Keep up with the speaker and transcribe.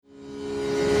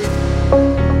Hello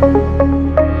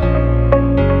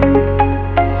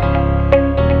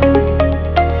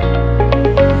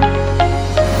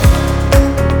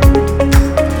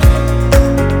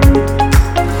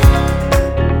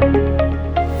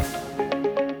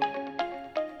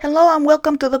and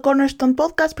welcome to the Cornerstone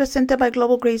Podcast presented by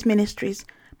Global Grace Ministries.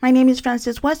 My name is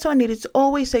Francis Wesso and it is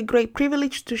always a great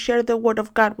privilege to share the Word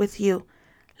of God with you.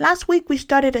 Last week we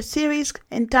started a series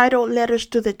entitled Letters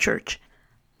to the Church.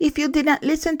 If you did not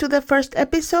listen to the first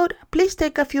episode, please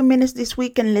take a few minutes this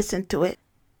week and listen to it.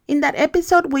 In that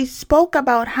episode we spoke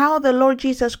about how the Lord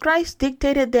Jesus Christ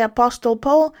dictated the Apostle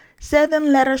Paul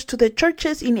 7 letters to the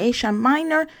churches in Asia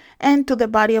Minor and to the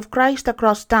body of Christ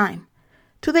across time.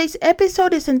 Today's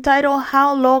episode is entitled,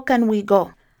 How Low Can We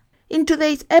Go? In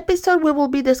today's episode, we will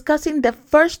be discussing the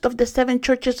first of the 7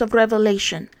 churches of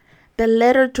Revelation, the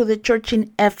letter to the church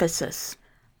in Ephesus.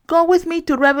 Go with me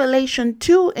to Revelation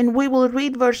 2 and we will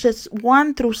read verses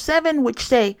 1 through 7 which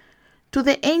say, To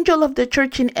the angel of the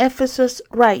church in Ephesus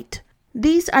write,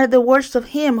 These are the words of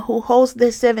him who holds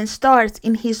the 7 stars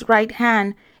in his right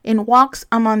hand and walks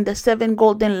among the 7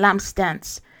 golden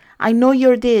lampstands. I know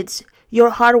your deeds, your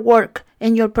hard work,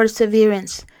 and your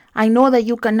perseverance. I know that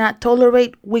you cannot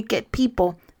tolerate wicked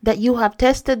people, that you have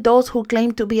tested those who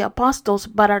claim to be apostles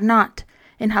but are not,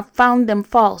 and have found them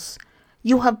false.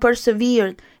 You have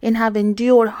persevered and have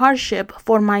endured hardship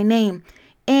for my name,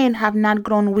 and have not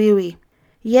grown weary.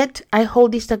 Yet I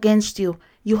hold this against you.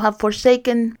 You have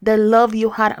forsaken the love you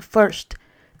had at first.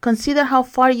 Consider how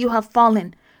far you have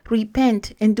fallen.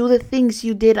 Repent and do the things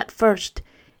you did at first.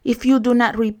 If you do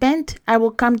not repent, I will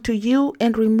come to you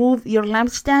and remove your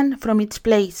lampstand from its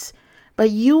place. But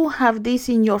you have this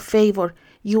in your favor.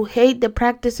 You hate the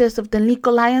practices of the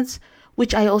Nicolaitans,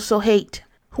 which I also hate.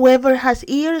 Whoever has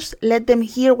ears, let them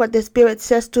hear what the Spirit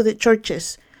says to the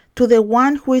churches. To the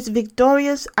one who is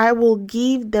victorious, I will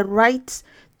give the rights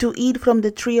to eat from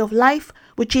the tree of life,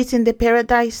 which is in the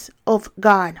paradise of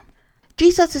God.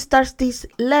 Jesus starts this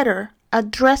letter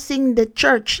addressing the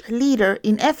church leader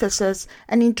in Ephesus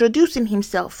and introducing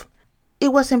himself.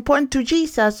 It was important to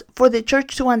Jesus for the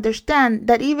church to understand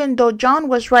that even though John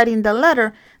was writing the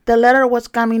letter was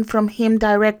coming from him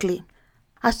directly.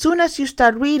 As soon as you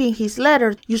start reading his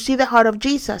letter, you see the heart of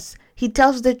Jesus. He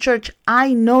tells the church,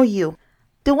 I know you.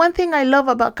 The one thing I love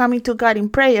about coming to God in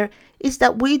prayer is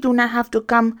that we do not have to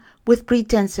come with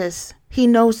pretenses. He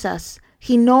knows us.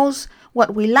 He knows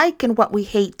what we like and what we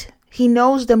hate. He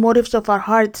knows the motives of our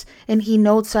hearts and he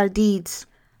knows our deeds.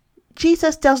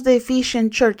 Jesus tells the Ephesian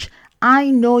church,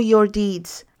 I know your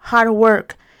deeds, hard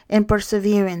work, and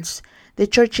perseverance. The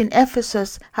church in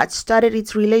Ephesus had started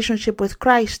its relationship with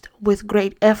Christ with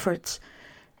great efforts.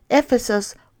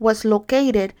 Ephesus was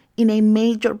located in a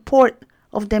major port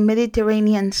of the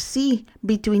Mediterranean Sea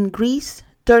between Greece,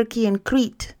 Turkey, and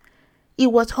Crete.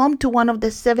 It was home to one of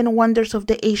the 7 wonders of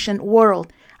the ancient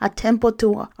world, a temple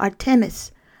to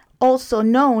Artemis, also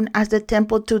known as the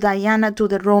temple to Diana to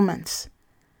the Romans.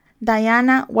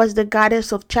 Diana was the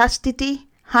goddess of chastity,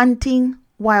 hunting,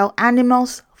 wild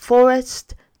animals,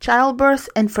 forest, childbirth,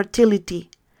 and fertility.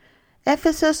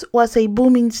 Ephesus was a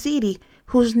booming city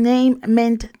whose name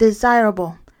meant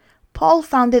desirable. Paul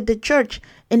founded the church,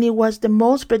 and it was the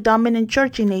most predominant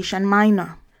church in Asia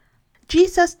Minor.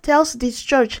 Jesus tells this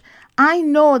church, I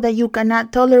know that you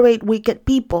cannot tolerate wicked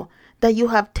people, that you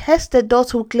have tested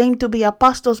those who claim to be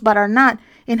apostles but are not,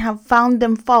 and have found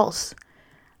them false.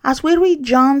 As we read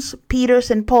John's,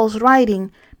 Peter's, and Paul's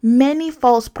writing, many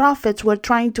false prophets were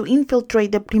trying to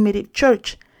infiltrate the primitive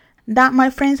church. That, my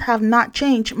friends, have not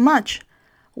changed much.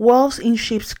 Wolves in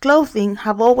sheep's clothing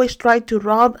have always tried to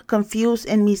rob, confuse,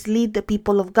 and mislead the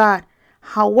people of God.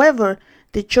 However,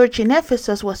 the church in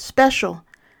Ephesus was special.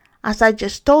 As I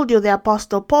just told you, the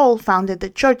Apostle Paul founded the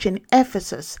church in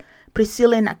Ephesus.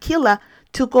 Priscilla and Aquila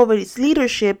took over its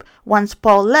leadership once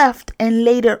Paul left, and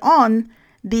later on,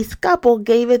 this couple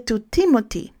gave it to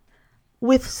Timothy.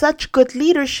 With such good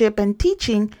leadership and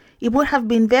teaching, it would have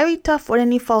been very tough for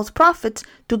any false prophets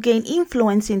to gain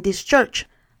influence in this church.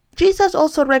 Jesus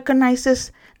also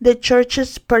recognizes the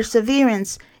church's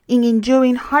perseverance in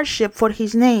enduring hardship for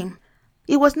his name.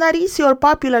 It was not easy or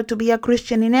popular to be a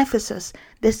Christian in Ephesus.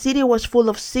 The city was full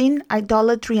of sin,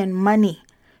 idolatry, and money.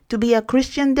 To be a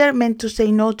Christian there meant to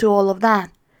say no to all of that.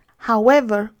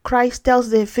 However, Christ tells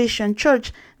the Ephesian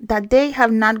church that they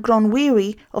have not grown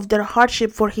weary of their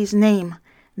hardship for his name.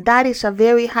 That is a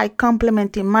very high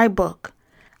compliment in my book.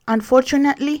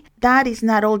 Unfortunately, that is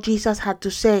not all Jesus had to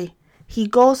say. He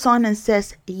goes on and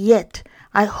says, Yet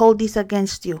I hold this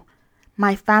against you.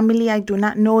 My family, I do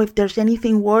not know if there's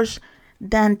anything worse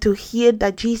than to hear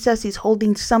that Jesus is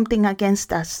holding something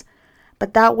against us.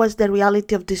 but that was the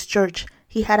reality of this church.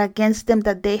 He had against them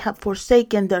that they had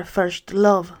forsaken their first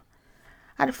love.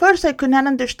 At first, I could not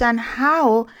understand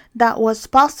how that was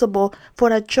possible for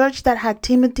a church that had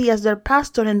Timothy as their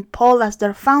pastor and Paul as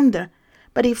their founder.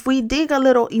 But if we dig a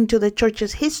little into the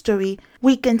church's history,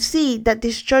 we can see that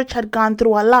this church had gone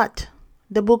through a lot.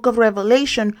 The book of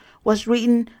Revelation was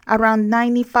written around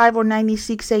 95 or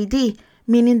 96 AD,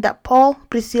 meaning that Paul,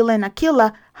 Priscilla, and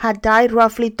Aquila had died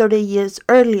roughly 30 years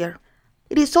earlier.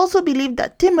 It is also believed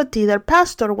that Timothy, their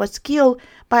pastor, was killed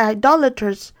by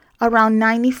idolaters around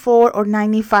 94 or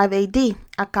 95 AD,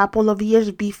 a couple of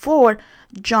years before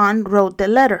John wrote the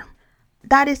letter.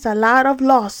 That is a lot of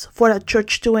loss for a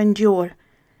church to endure,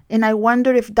 and I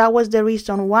wonder if that was the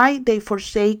reason why they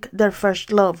forsake their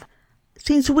first love.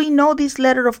 Since we know this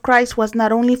letter of Christ was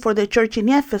not only for the church in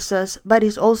Ephesus, but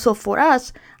is also for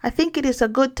us, I think it is a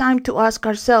good time to ask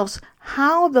ourselves,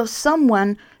 how does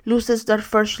someone loses their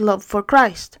first love for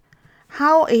Christ?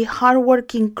 How a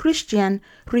hardworking Christian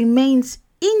remains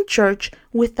in church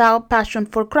without passion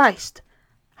for Christ?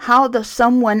 How does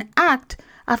someone act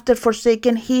after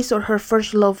forsaking his or her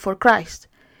first love for Christ?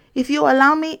 If you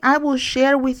allow me, I will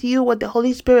share with you what the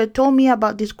Holy Spirit told me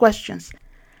about these questions.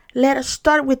 Let us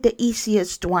start with the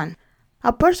easiest one.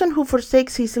 A person who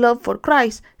forsakes his love for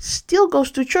Christ still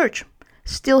goes to church,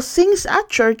 still sings at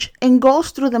church, and goes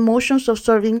through the motions of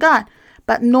serving God,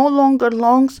 but no longer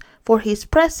longs for His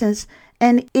presence,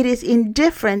 and it is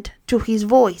indifferent to His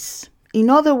voice. In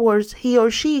other words, he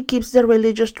or she keeps their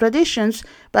religious traditions,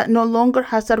 but no longer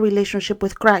has a relationship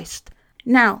with Christ.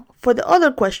 Now, for the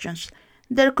other questions,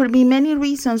 there could be many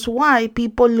reasons why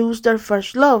people lose their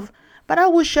first love, but I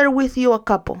will share with you a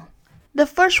couple. The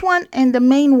first one and the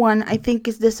main one, I think,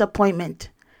 is disappointment.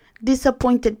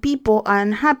 Disappointed people are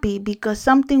unhappy because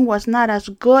something was not as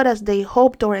good as they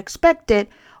hoped or expected,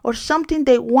 or something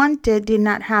they wanted did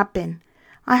not happen.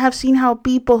 I have seen how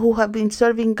people who have been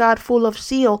serving God full of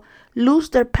zeal lose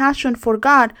their passion for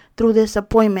God through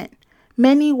disappointment.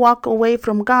 Many walk away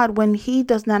from God when He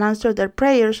does not answer their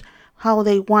prayers how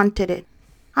they wanted it.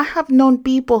 I have known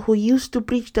people who used to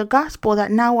preach the gospel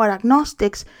that now are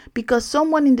agnostics because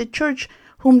someone in the church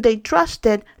whom they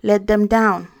trusted let them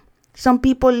down. Some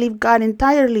people leave God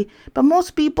entirely, but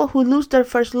most people who lose their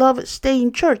first love stay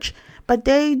in church, but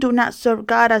they do not serve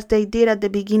God as they did at the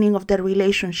beginning of their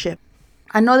relationship.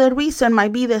 Another reason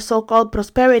might be the so-called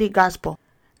prosperity gospel.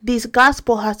 This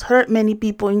gospel has hurt many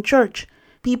people in church.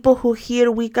 People who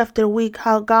hear week after week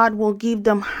how God will give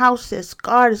them houses,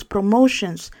 cars,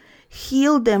 promotions,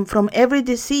 heal them from every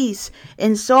disease,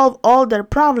 and solve all their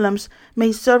problems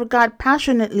may serve God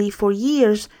passionately for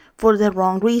years for the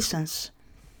wrong reasons.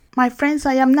 My friends,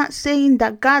 I am not saying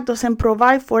that God doesn't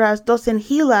provide for us, doesn't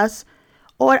heal us,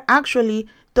 or actually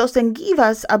doesn't give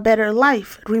us a better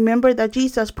life. Remember that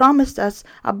Jesus promised us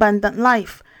abundant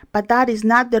life, but that is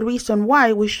not the reason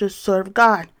why we should serve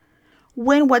God.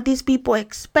 When what these people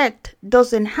expect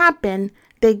doesn't happen,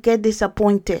 they get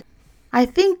disappointed. I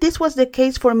think this was the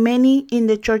case for many in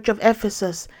the church of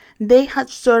Ephesus. They had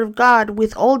served God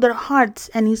with all their hearts,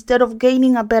 and instead of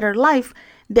gaining a better life,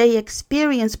 they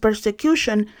experienced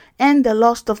persecution and the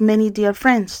loss of many dear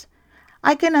friends.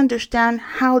 I can understand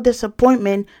how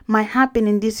disappointment might happen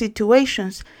in these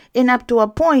situations, and up to a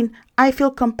point, I feel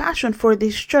compassion for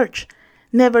this church.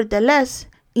 Nevertheless,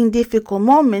 in difficult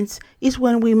moments is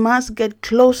when we must get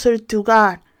closer to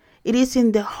God. It is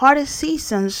in the hardest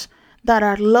seasons that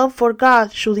our love for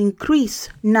God should increase,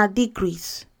 not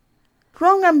decrease.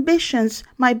 Wrong ambitions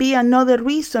might be another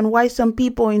reason why some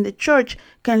people in the church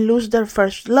can lose their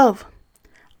first love.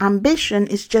 Ambition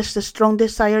is just a strong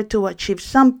desire to achieve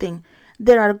something.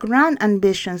 There are grand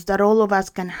ambitions that all of us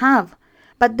can have,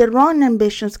 but the wrong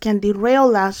ambitions can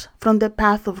derail us from the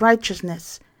path of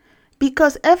righteousness.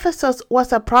 Because Ephesus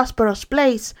was a prosperous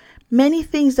place, many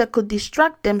things that could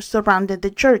distract them surrounded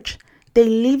the church. They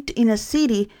lived in a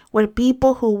city where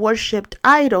people who worshipped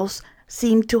idols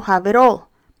seemed to have it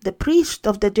all. The priests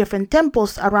of the different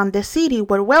temples around the city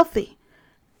were wealthy.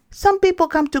 Some people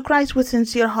come to Christ with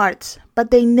sincere hearts, but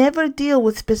they never deal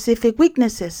with specific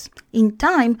weaknesses. In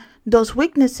time, those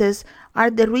weaknesses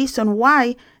are the reason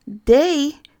why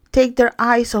they take their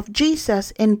eyes off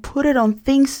Jesus and put it on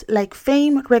things like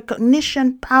fame,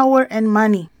 recognition, power, and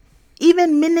money.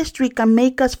 Even ministry can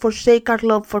make us forsake our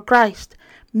love for Christ.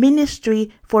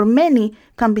 Ministry, for many,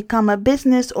 can become a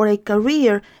business or a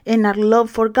career, and our love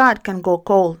for God can go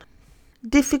cold.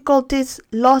 Difficulties,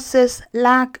 losses,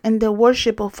 lack, and the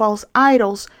worship of false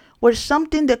idols were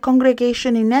something the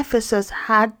congregation in Ephesus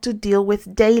had to deal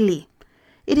with daily.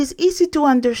 It is easy to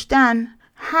understand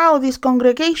how this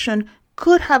congregation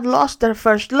could have lost their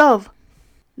first love.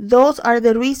 Those are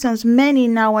the reasons many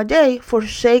nowadays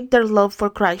forsake their love for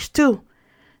Christ too.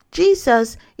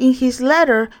 Jesus, in his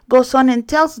letter, goes on and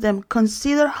tells them,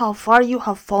 consider how far you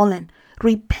have fallen.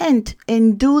 Repent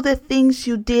and do the things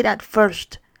you did at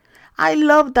first. I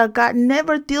love that God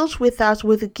never deals with us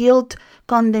with guilt,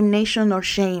 condemnation, or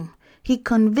shame. He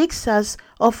convicts us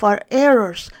of our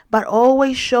errors, but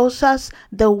always shows us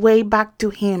the way back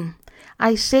to Him.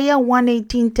 Isaiah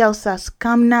 1:18 tells us,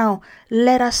 come now,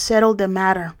 let us settle the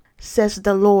matter, says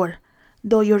the Lord.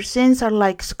 Though your sins are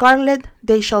like scarlet,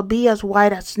 they shall be as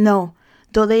white as snow.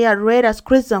 Though they are red as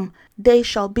crimson, they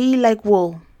shall be like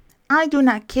wool. I do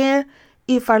not care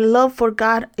if our love for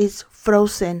God is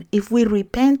frozen. If we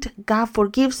repent, God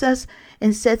forgives us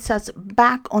and sets us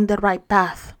back on the right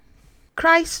path.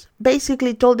 Christ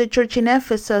basically told the church in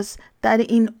Ephesus that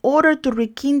in order to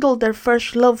rekindle their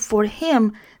first love for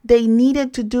Him, they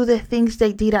needed to do the things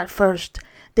they did at first.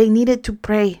 They needed to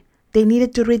pray. They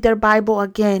needed to read their Bible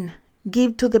again,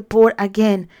 give to the poor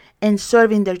again, and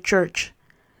serve in their church.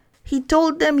 He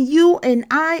told them, you and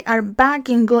I are back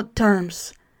in good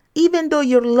terms. Even though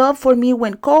your love for me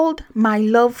went cold, my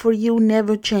love for you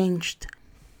never changed.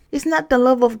 Is not the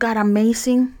love of God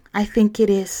amazing? I think it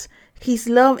is. His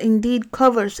love indeed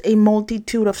covers a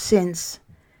multitude of sins.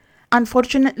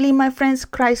 Unfortunately, my friends,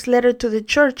 Christ's letter to the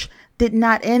church did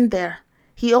not end there.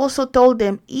 He also told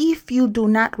them, if you do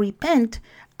not repent,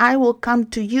 I will come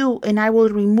to you and I will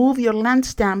remove your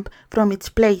lampstand from its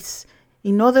place.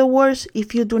 In other words,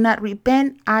 if you do not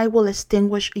repent, I will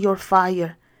extinguish your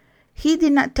fire. He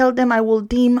did not tell them, I will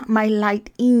dim my light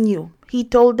in you. He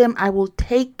told them, I will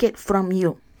take it from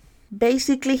you.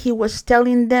 Basically, he was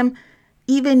telling them,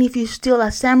 even if you still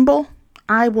assemble,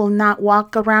 I will not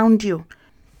walk around you.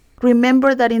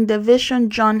 Remember that in the vision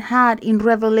John had in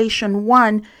Revelation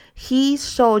 1, he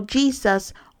saw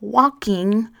Jesus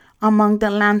walking among the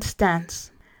lampstands.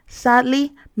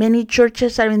 Sadly, many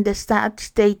churches are in the sad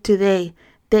state today.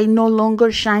 They no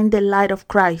longer shine the light of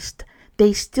Christ.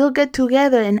 They still get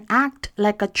together and act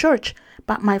like a church.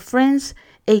 But my friends,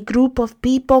 a group of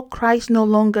people Christ no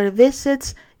longer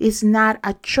visits is not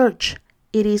a church.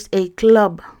 It is a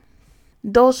club.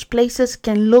 Those places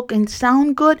can look and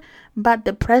sound good, but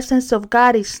the presence of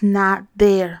God is not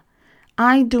there.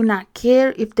 I do not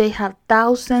care if they have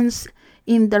thousands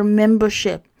in their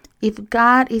membership. If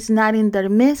God is not in their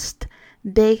midst,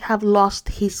 they have lost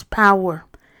His power.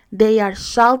 They are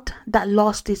salt that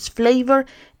lost its flavor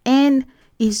and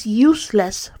is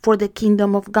useless for the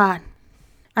kingdom of God.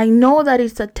 I know that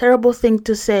it's a terrible thing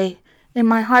to say, and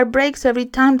my heart breaks every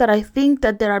time that I think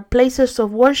that there are places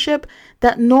of worship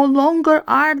that no longer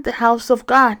are the house of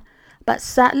God. But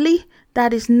sadly,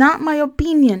 that is not my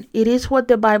opinion. It is what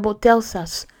the Bible tells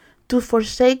us. To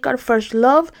forsake our first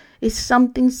love is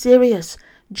something serious.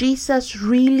 Jesus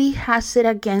really has it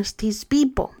against His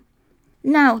people.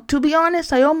 Now, to be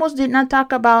honest, I almost did not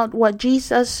talk about what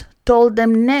Jesus told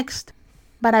them next,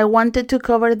 but I wanted to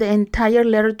cover the entire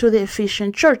letter to the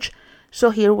Ephesian church.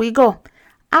 So here we go.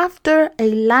 After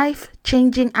a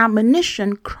life-changing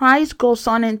admonition, Christ goes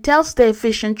on and tells the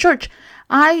Ephesian church,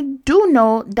 I do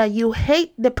know that you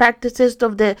hate the practices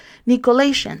of the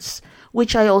Nicolaitans,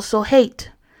 which I also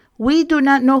hate. We do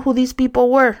not know who these people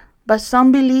were, but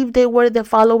some believe they were the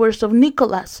followers of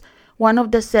Nicholas, one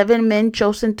of the 7 men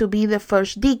chosen to be the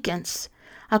first deacons.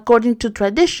 According to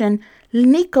tradition,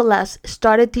 Nicholas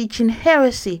started teaching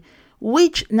heresy,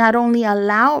 which not only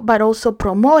allowed but also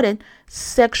promoted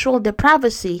sexual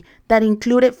depravity that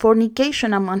included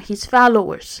fornication among his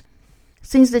followers.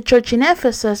 Since the church in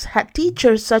Ephesus had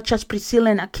teachers such as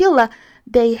Priscilla and Aquila,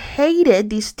 they hated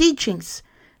these teachings.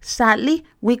 Sadly,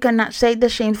 we cannot say the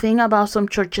same thing about some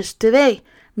churches today.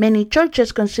 Many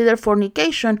churches consider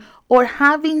fornication or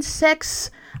having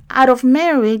sex out of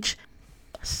marriage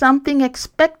something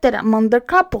expected among their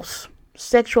couples.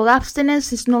 Sexual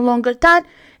abstinence is no longer taught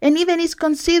and even is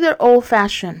considered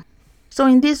old-fashioned. So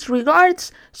in these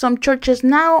regards, some churches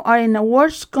now are in a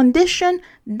worse condition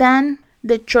than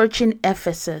the church in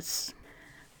Ephesus.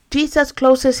 Jesus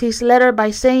closes his letter by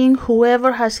saying,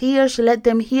 whoever has ears, let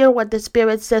them hear what the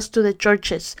Spirit says to the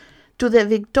churches. To the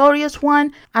victorious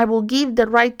one, I will give the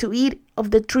right to eat of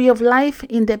the tree of life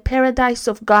in the paradise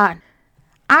of God.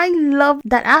 I love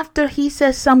that after he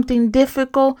says something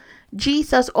difficult,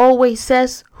 Jesus always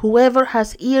says, whoever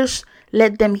has ears,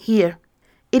 let them hear.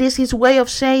 It is his way of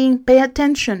saying, pay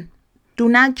attention. Do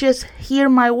not just hear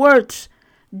my words.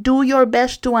 Do your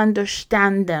best to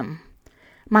understand them.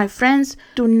 My friends,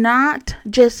 do not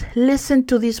just listen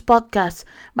to this podcast,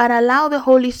 but allow the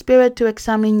Holy Spirit to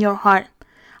examine your heart.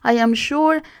 I am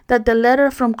sure that the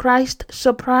letter from Christ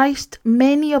surprised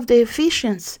many of the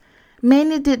Ephesians.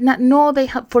 Many did not know they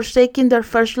had forsaken their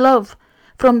first love.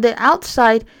 From the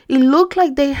outside, it looked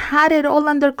like they had it all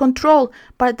under control,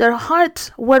 but their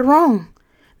hearts were wrong.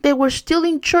 They were still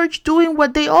in church doing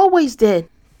what they always did.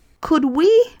 Could we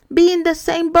be in the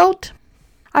same boat?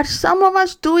 Are some of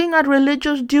us doing our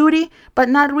religious duty, but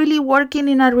not really working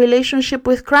in our relationship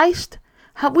with Christ?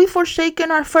 Have we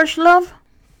forsaken our first love?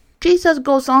 Jesus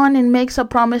goes on and makes a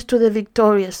promise to the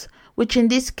victorious, which in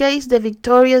this case, the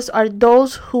victorious are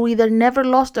those who either never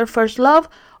lost their first love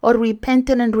or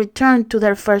repented and returned to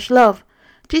their first love.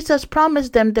 Jesus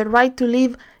promised them the right to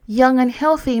live young and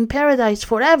healthy in paradise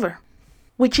forever,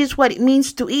 which is what it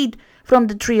means to eat from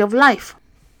the tree of life.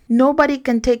 Nobody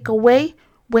can take away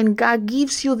when God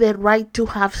gives you the right to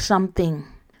have something.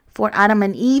 For Adam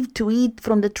and Eve to eat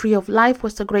from the tree of life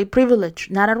was a great privilege,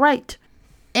 not a right.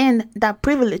 And that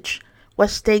privilege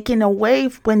was taken away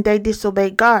when they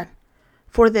disobeyed God.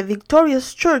 For the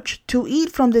victorious church, to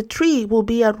eat from the tree will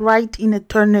be a right in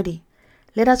eternity.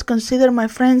 Let us consider, my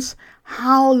friends,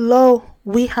 how low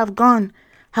we have gone.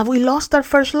 Have we lost our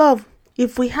first love?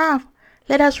 If we have,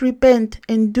 let us repent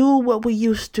and do what we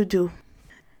used to do.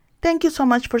 Thank you so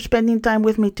much for spending time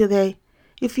with me today.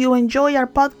 If you enjoy our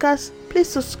podcast, please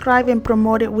subscribe and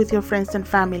promote it with your friends and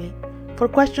family. For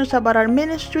questions about our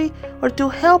ministry or to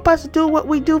help us do what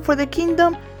we do for the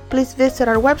kingdom, please visit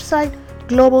our website,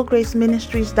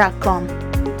 globalgraceministries.com.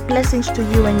 Blessings to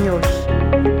you and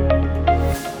yours.